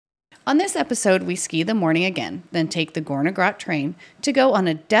On this episode, we ski the morning again, then take the Gornergrat train to go on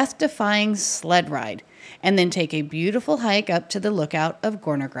a death-defying sled ride, and then take a beautiful hike up to the lookout of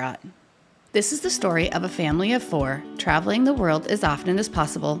Gornergrat. This is the story of a family of 4 traveling the world as often as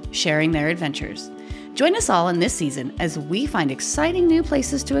possible, sharing their adventures. Join us all in this season as we find exciting new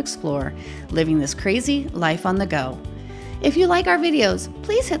places to explore, living this crazy life on the go. If you like our videos,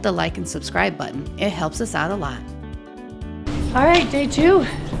 please hit the like and subscribe button. It helps us out a lot. All right, day 2.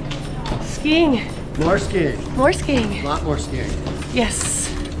 Skiing. More skiing. More skiing. A lot more skiing.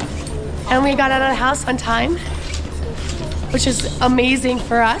 Yes. And we got out of the house on time, which is amazing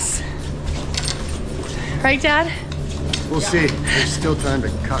for us. Right, Dad? We'll see. There's still time to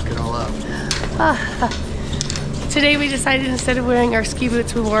cock it all up. Today we decided instead of wearing our ski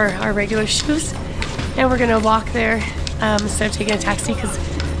boots, we wore our regular shoes. And we're gonna walk there instead of taking a taxi, because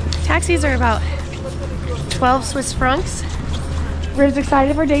taxis are about 12 Swiss francs. We're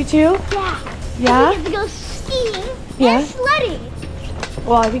excited for day 2? Yeah. Yeah? And we get to go skiing Yeah. and sledding.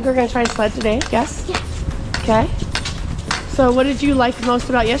 Well, I think we're gonna try to sled today, yes? Yes. Okay. So what did you like most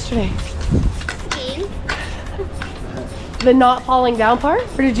about yesterday? Skiing. The not falling down part?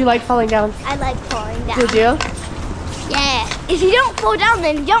 Or did you like falling down? I like falling down. Did you? Yeah. If you don't fall down,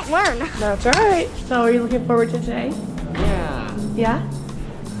 then you don't learn. That's right. So are you looking forward to today? Yeah. Yeah?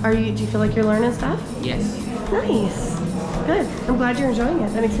 Do you feel like you're learning stuff? Yes. Nice. Good. I'm glad you're enjoying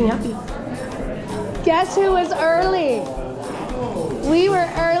it. That makes me happy. Guess who was early? We were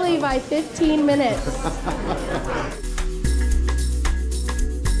early by 15 minutes.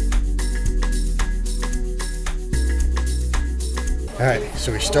 All right,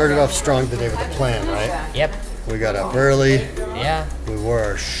 so we started off strong today with a plan, right? Yep. We got up early. Yeah. We wore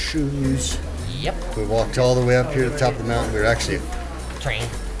our shoes. Yep. We walked all the way up here to the top of the mountain. We were actually Train.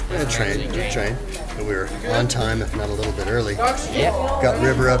 train, but we were on time, if not a little bit early. Yep. Got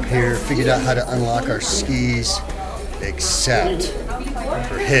River up here, figured out how to unlock our skis, except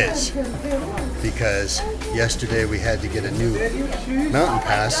for his, because yesterday we had to get a new mountain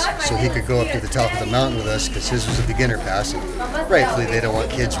pass so he could go up to the top of the mountain with us, because his was a beginner pass, and rightfully they don't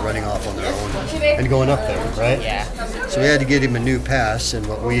want kids running off on their own and going up there, right? Yeah. So we had to get him a new pass, and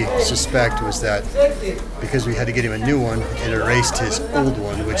what we suspect was that because we had to get him a new one, it erased his old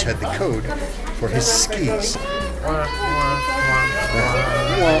one, which had the code for his skis.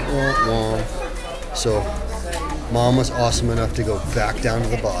 So Mom was awesome enough to go back down to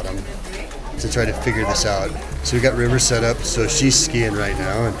the bottom to try to figure this out. So we got River set up, so she's skiing right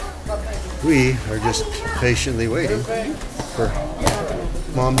now, and we are just patiently waiting for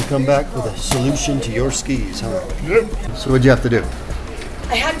Mom to come back with a solution to your skis, huh? Yep. So what'd you have to do?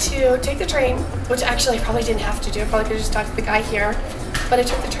 I had to take the train, which actually I probably didn't have to do. I probably could have just talked to the guy here. But I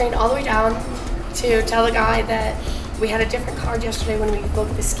took the train all the way down to tell the guy that we had a different card yesterday when we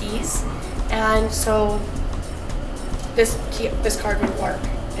booked the skis. And so this card wouldn't work.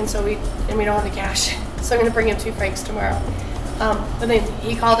 And so we don't have the cash. So I'm gonna bring him 2 francs tomorrow. But then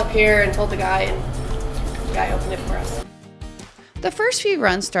he called up here and told the guy, and the guy opened it for us. The first few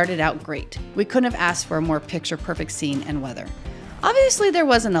runs started out great. We couldn't have asked for a more picture-perfect scene and weather. Obviously there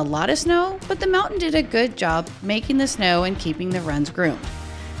wasn't a lot of snow, but the mountain did a good job making the snow and keeping the runs groomed.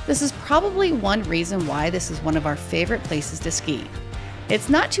 This is probably one reason why this is one of our favorite places to ski. It's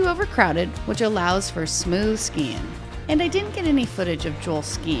not too overcrowded, which allows for smooth skiing. And I didn't get any footage of Joel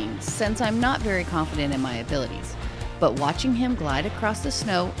skiing since I'm not very confident in my abilities. But watching him glide across the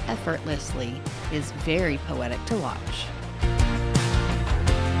snow effortlessly is very poetic to watch.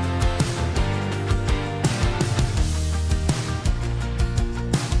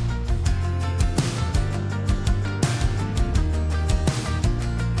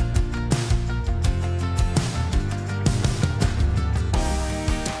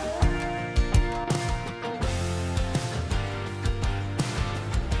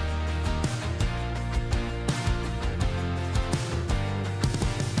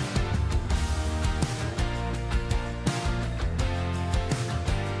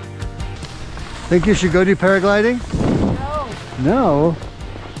 Think you should go do paragliding? No. No?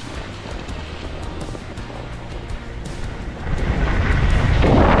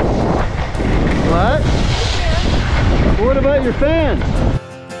 What? What about your fans?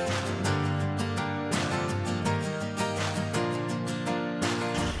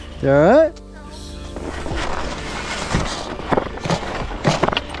 You alright?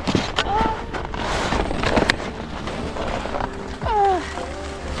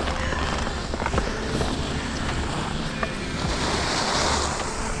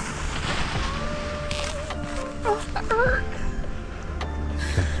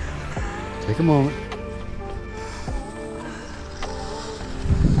 Take a moment.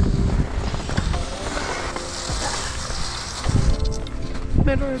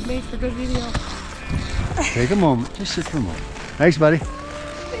 better made for good video. Take a moment. Just sit for a moment. Thanks, buddy.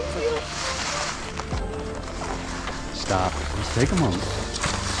 Thank you. Stop. Just take a moment.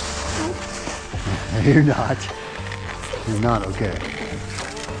 You're not. You're not okay.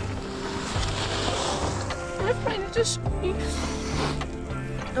 I'm trying to just.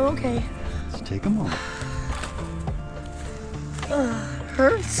 I'm okay. Just take a moment.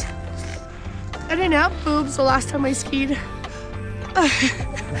 Hurts. I didn't have boobs the last time I skied.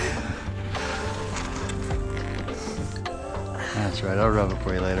 That's right. I'll rub it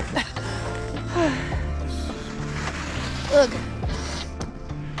for you later. Look.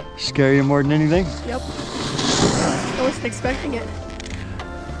 Scare you more than anything? Yep. I wasn't expecting it.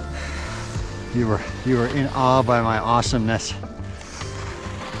 You were in awe by my awesomeness.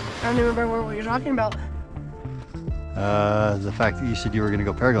 I don't even remember what you're talking about. The fact that you said you were going to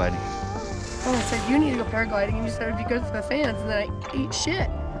go paragliding. Oh, I said you need to go paragliding, and you said it'd be good for the fans, and then I ate shit.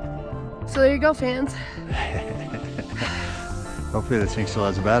 So there you go, fans. Hopefully this thing still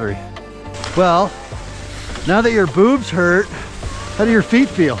has a battery. Well, now that your boobs hurt, how do your feet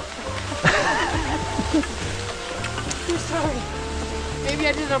feel? I'm sorry. Maybe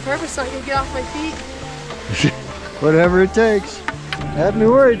I did it on purpose so I could get off my feet. Whatever it takes. Had me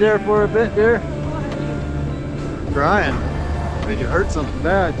worried there for a bit, dear. Crying. Made you hurt something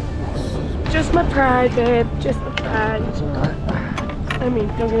bad. Just my pride, babe. Just my pride. I mean,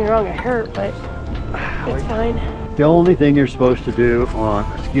 don't get me wrong, it hurt, but it's fine. The only thing you're supposed to do on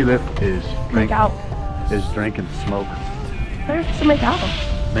a ski lift is drink. Make out. Is drink and smoke. There's to make out.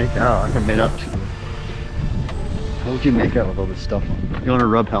 Make out. I made up to. How would you make out with all this stuff on? You want a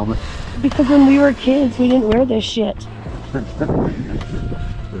rub helmet? Because when we were kids, we didn't wear this shit.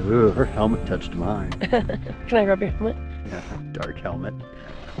 Ooh, her helmet touched mine. Can I rub your helmet? Yeah, dark helmet.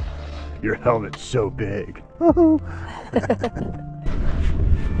 Your helmet's so big.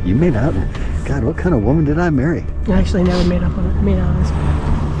 You made out? God, what kind of woman did I marry? I actually never made out on this.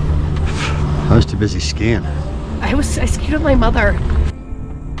 I was too busy skiing. I skied with my mother.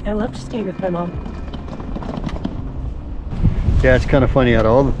 I loved skiing with my mom. Yeah, it's kind of funny. Out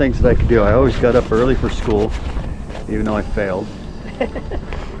of all the things that I could do, I always got up early for school, even though I failed.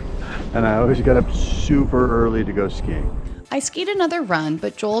 And I always got up super early to go skiing. I skied another run,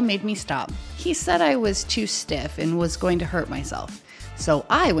 but Joel made me stop. He said I was too stiff and was going to hurt myself. So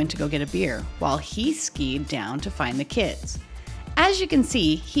I went to go get a beer while he skied down to find the kids. As you can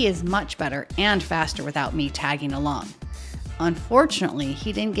see, he is much better and faster without me tagging along. Unfortunately,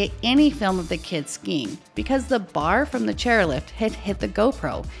 he didn't get any film of the kids skiing because the bar from the chairlift had hit the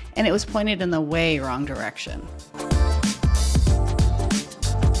GoPro and it was pointed in the way wrong direction.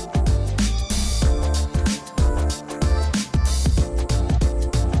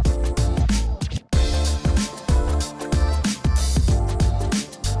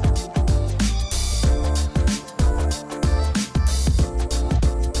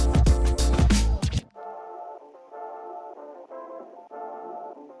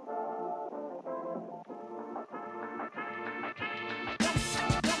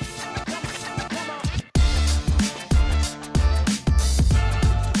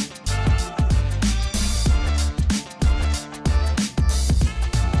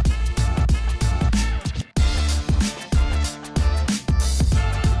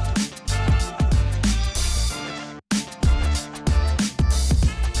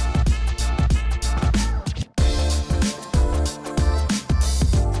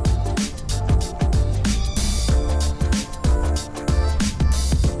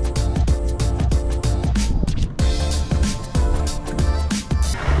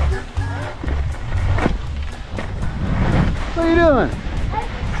 What are you doing?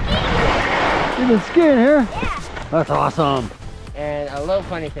 You've been skiing here? Yeah. That's awesome. And a little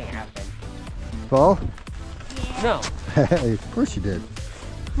funny thing happened. Fall? No, Hey, of course you did.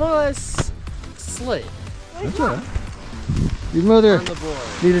 more or less slid That's all right. Your mother on the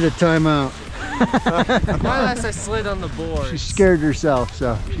board. needed a timeout. More or less I slid on the board. She scared herself,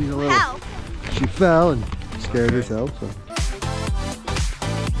 so she's a little... How? She fell and scared herself, so...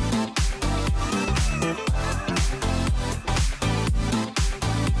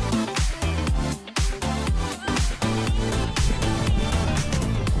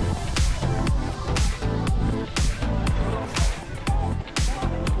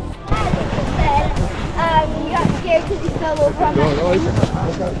 You got scared because you fell over on that.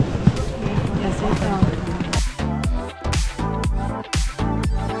 Yes, I fell.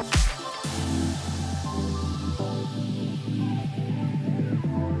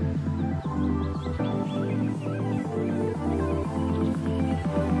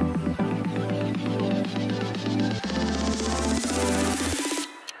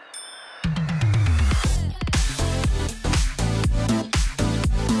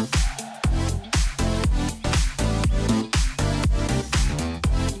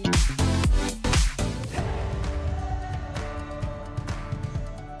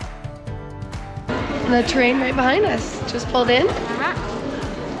 the train right behind us just pulled in.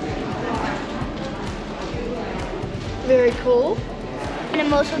 Very cool. And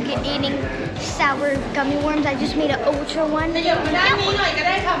I'm also eating sour gummy worms. I just made an ultra one.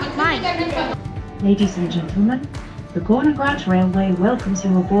 Mine. Ladies and gentlemen, the Gornergrat Railway welcomes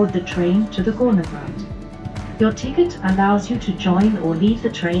you aboard the train to the Gornergrat. Your ticket allows you to join or leave the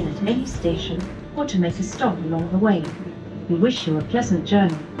train at any station or to make a stop along the way. We wish you a pleasant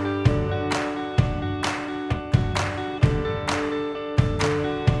journey.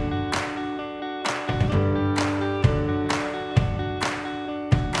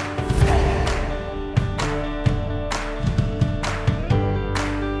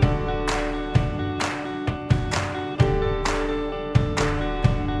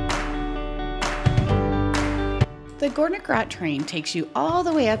 The Gornergrat train takes you all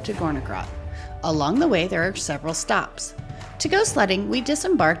the way up to Gornergrat. Along the way, there are several stops. To go sledding, we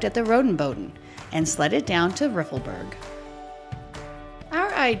disembarked at the Rodenboden and sledded down to Riffelberg.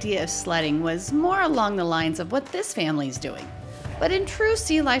 Our idea of sledding was more along the lines of what this family's doing. But in true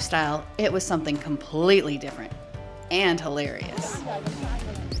sea lifestyle, it was something completely different and hilarious.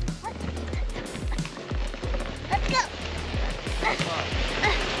 Let's go.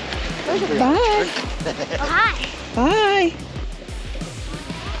 Bye! Oh, hi. Bye!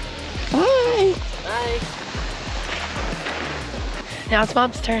 Bye! Bye. Now it's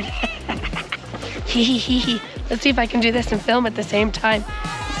Mom's turn. Let's see if I can do this and film at the same time.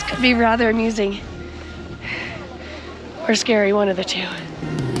 This could be rather amusing. Or scary, one of the two.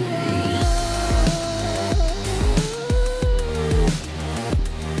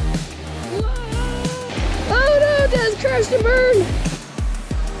 Oh no, Dad's crashed and burned!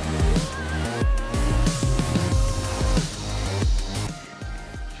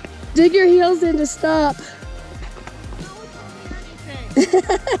 Dig your heels in to stop.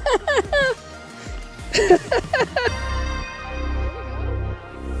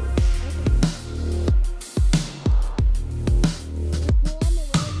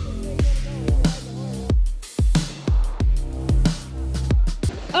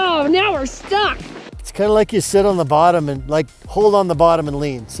 Oh, now we're stuck. It's kind of like you sit on the bottom and like hold on the bottom and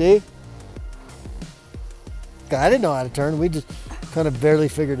lean, see? I didn't know how to turn, we just kind of barely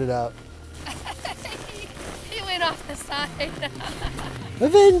figured it out. He went off the side.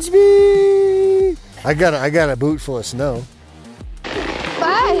 Avenge me! I got a boot full of snow.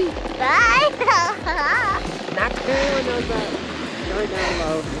 Bye. Bye. Not going on that. Going down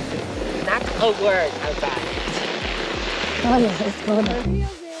low. Not a word outside. Oh yeah, it's going on.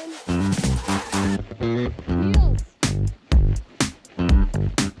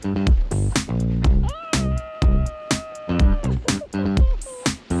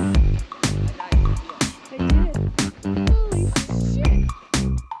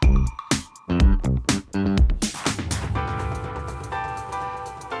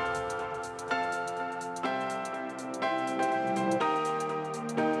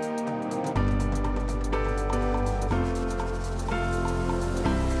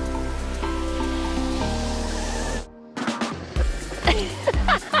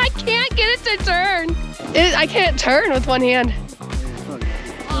 I can't get it to turn. I can't turn with one hand.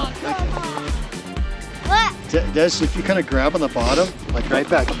 What? Des, if you kind of grab on the bottom, like right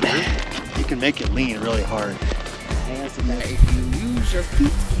back here, you can make it lean really hard. If you use your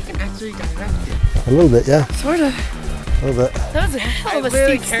feet, you can actually direct it. A little bit, yeah. Sort of. A little bit. That was a hell of a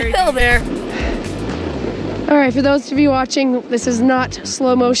really steep hill there. All right, for those of you watching, this is not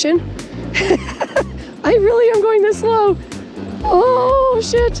slow motion. I really am going this slow. Oh,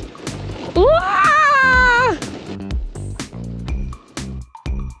 shit. Ah!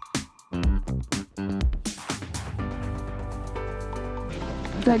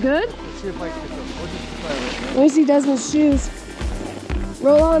 Is that good? Let me see Desmond's shoes.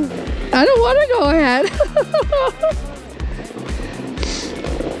 Roll on. I don't want to go ahead.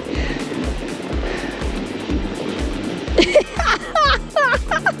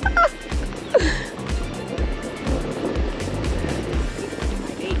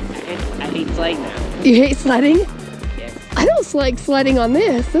 I hate sledding now. You hate sledding? Yes. I don't like sledding on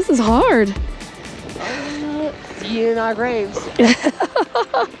this. This is hard. See you in our graves.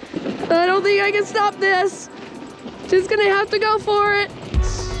 I don't think I can stop this. Just gonna have to go for it.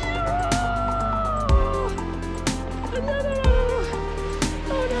 No, no, no, no.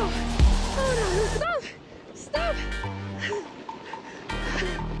 Oh no. Oh no. Stop. Stop.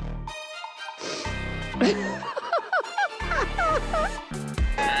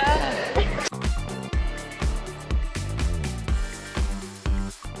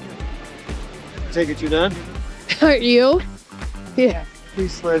 Take it, you done? Aren't you? Yeah. 3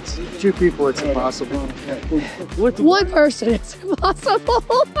 sleds, 2 people, it's impossible. With one person, it's impossible.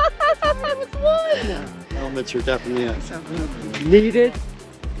 With one. Helmets are definitely Needed.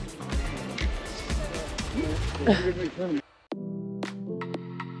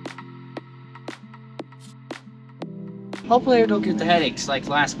 Hopefully we don't get the headaches like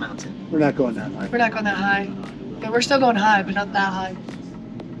last mountain. We're not going that high. We're not going that high. Yeah, we're still going high, but not that high.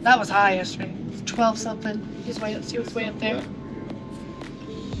 That was high yesterday. 12 something. Just wait, see what's way up there.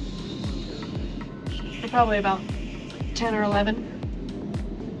 We're probably about 10 or 11.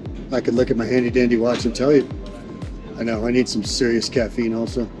 I could look at my handy dandy watch and tell you. I know, I need some serious caffeine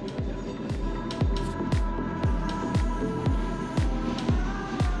also.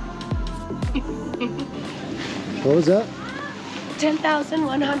 What was that?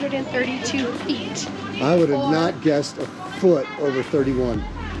 10,132 feet. I would have not guessed a foot over 31.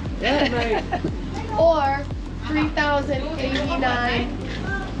 Or 3,089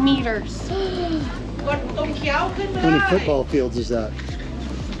 meters. How many football fields is that?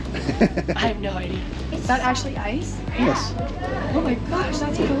 I have no idea. Is that actually ice? Yes. Oh my gosh,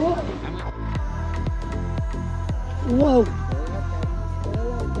 that's cool. Whoa.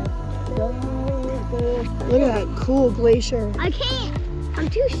 Look at that cool glacier. I can't. I'm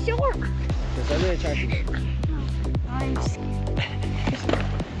too short.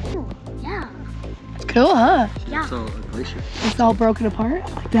 Yeah. It's cool, huh? Yeah. It's all a glacier. It's all broken apart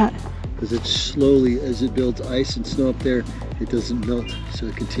like that. Because it slowly, as it builds ice and snow up there, it doesn't melt, so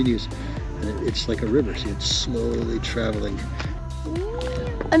it continues. And it's like a river, so it's slowly traveling.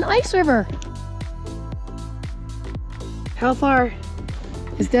 An ice river. How far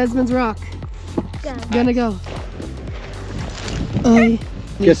is Desmond's Rock gonna go?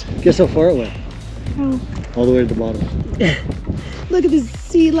 Guess how far it went? All the way to the bottom. Look at this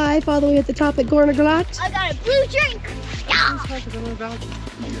sea life all the way at the top at Gornergrat. I got a blue drink. Yeah.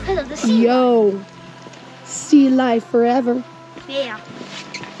 I love the sea. Yo, sea life forever. Yeah.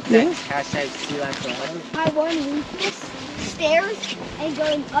 Yeah. Hashtag sea life forever. I want to leave this stairs and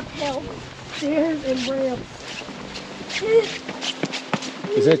going uphill. Stairs and ramps.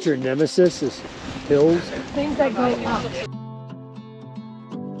 Is that your nemesis, is hills? Things that go up.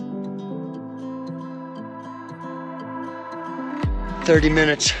 "30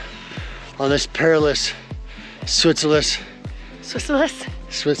 minutes on this perilous, Switzerless,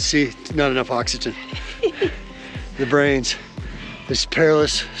 not enough oxygen. The brains. This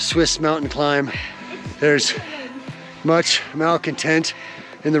perilous Swiss mountain climb. There's much malcontent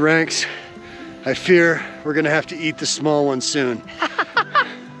in the ranks. I fear we're gonna have to eat the small one soon."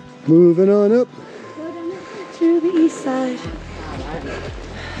 Moving on up. To the east side.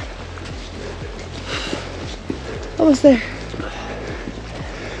 Almost there.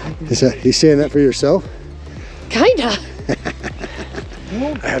 You saying that for yourself? Kinda.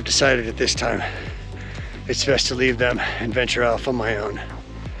 I have decided at this time it's best to leave them and venture off on my own.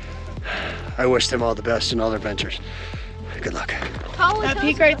 I wish them all the best in all their ventures. Good luck. That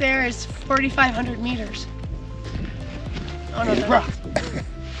peak right there is 4,500 meters. Oh no, rough.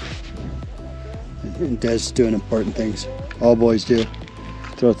 And Des doing important things. All boys do.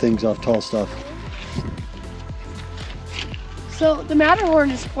 Throw things off tall stuff. So the Matterhorn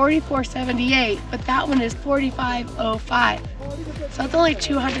is 4478, but that one is 4505. So it's only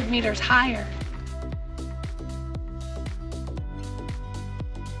 200 meters higher.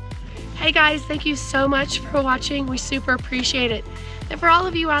 Hey guys, thank you so much for watching. We super appreciate it. And for all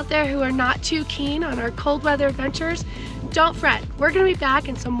of you out there who are not too keen on our cold weather adventures, don't fret. We're gonna be back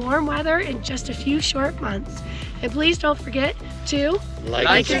in some warm weather in just a few short months. And please don't forget to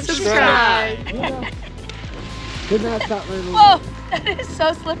like and subscribe. Could not stop my movie. Whoa, that is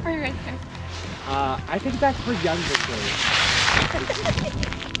so slippery right there. I think that's for younger kids.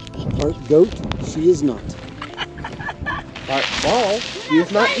 Part goat, she is not. Part ball, she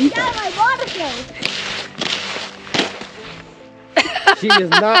is not either. My water flows. She is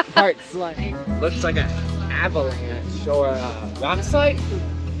not part slide. Looks like an avalanche or a rock slide.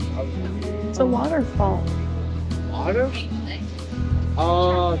 It's a waterfall. Water?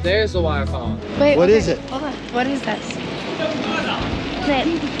 Oh, there's a waterfall. Wait, What okay, is it? Hold on. What is this?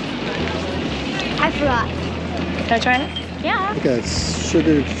 I forgot. Can I try it? Yeah. Look at that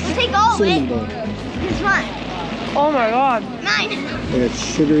sugar We'll take all of cinnamon it. ball. It's mine. Oh my god. Mine. Look at that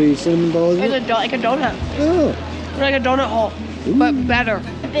sugary cinnamon ball, isn't It's it? like a donut. Oh. Like a donut hole, but better.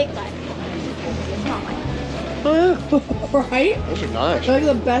 The big one. Right? Those are nice. Like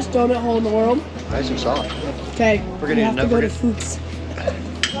the best donut hole in the world. Nice and soft. Okay, We're gonna we eat have to another go to good. Fuchs.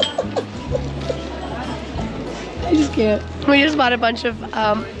 I just can't. We just bought a bunch of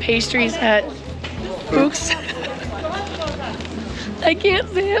pastries at Fuchs. I can't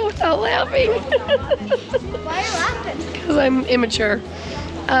say it without laughing. Why are you laughing? Because I'm immature.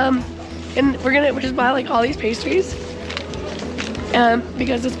 And we're just buy like all these pastries.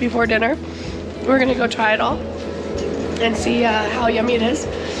 Because it's before dinner. We're gonna go try it all and see how yummy it is.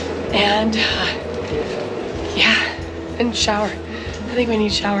 And yeah, and shower. I think we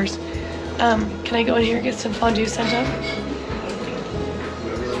need showers. Can I go in here and get some fondue sent up?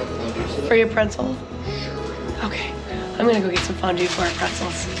 For your pretzel? Okay, I'm gonna go get some fondue for our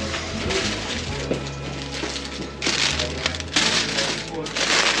pretzels.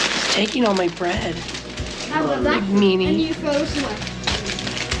 She's taking all my bread. I love that. Big meanie. And you throw some more.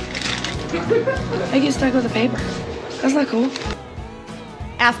 I get stuck with the paper. That's not cool.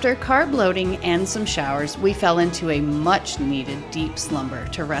 After carb loading and some showers, we fell into a much needed deep slumber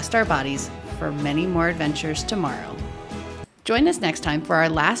to rest our bodies for many more adventures tomorrow. Join us next time for our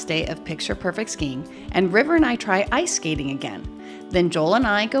last day of picture perfect skiing, and River and I try ice skating again. Then Joel and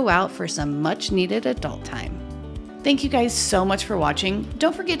I go out for some much needed adult time. Thank you guys so much for watching.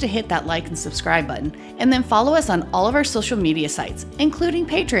 Don't forget to hit that like and subscribe button, and then follow us on all of our social media sites, including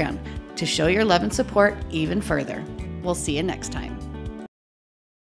Patreon, to show your love and support even further. We'll see you next time.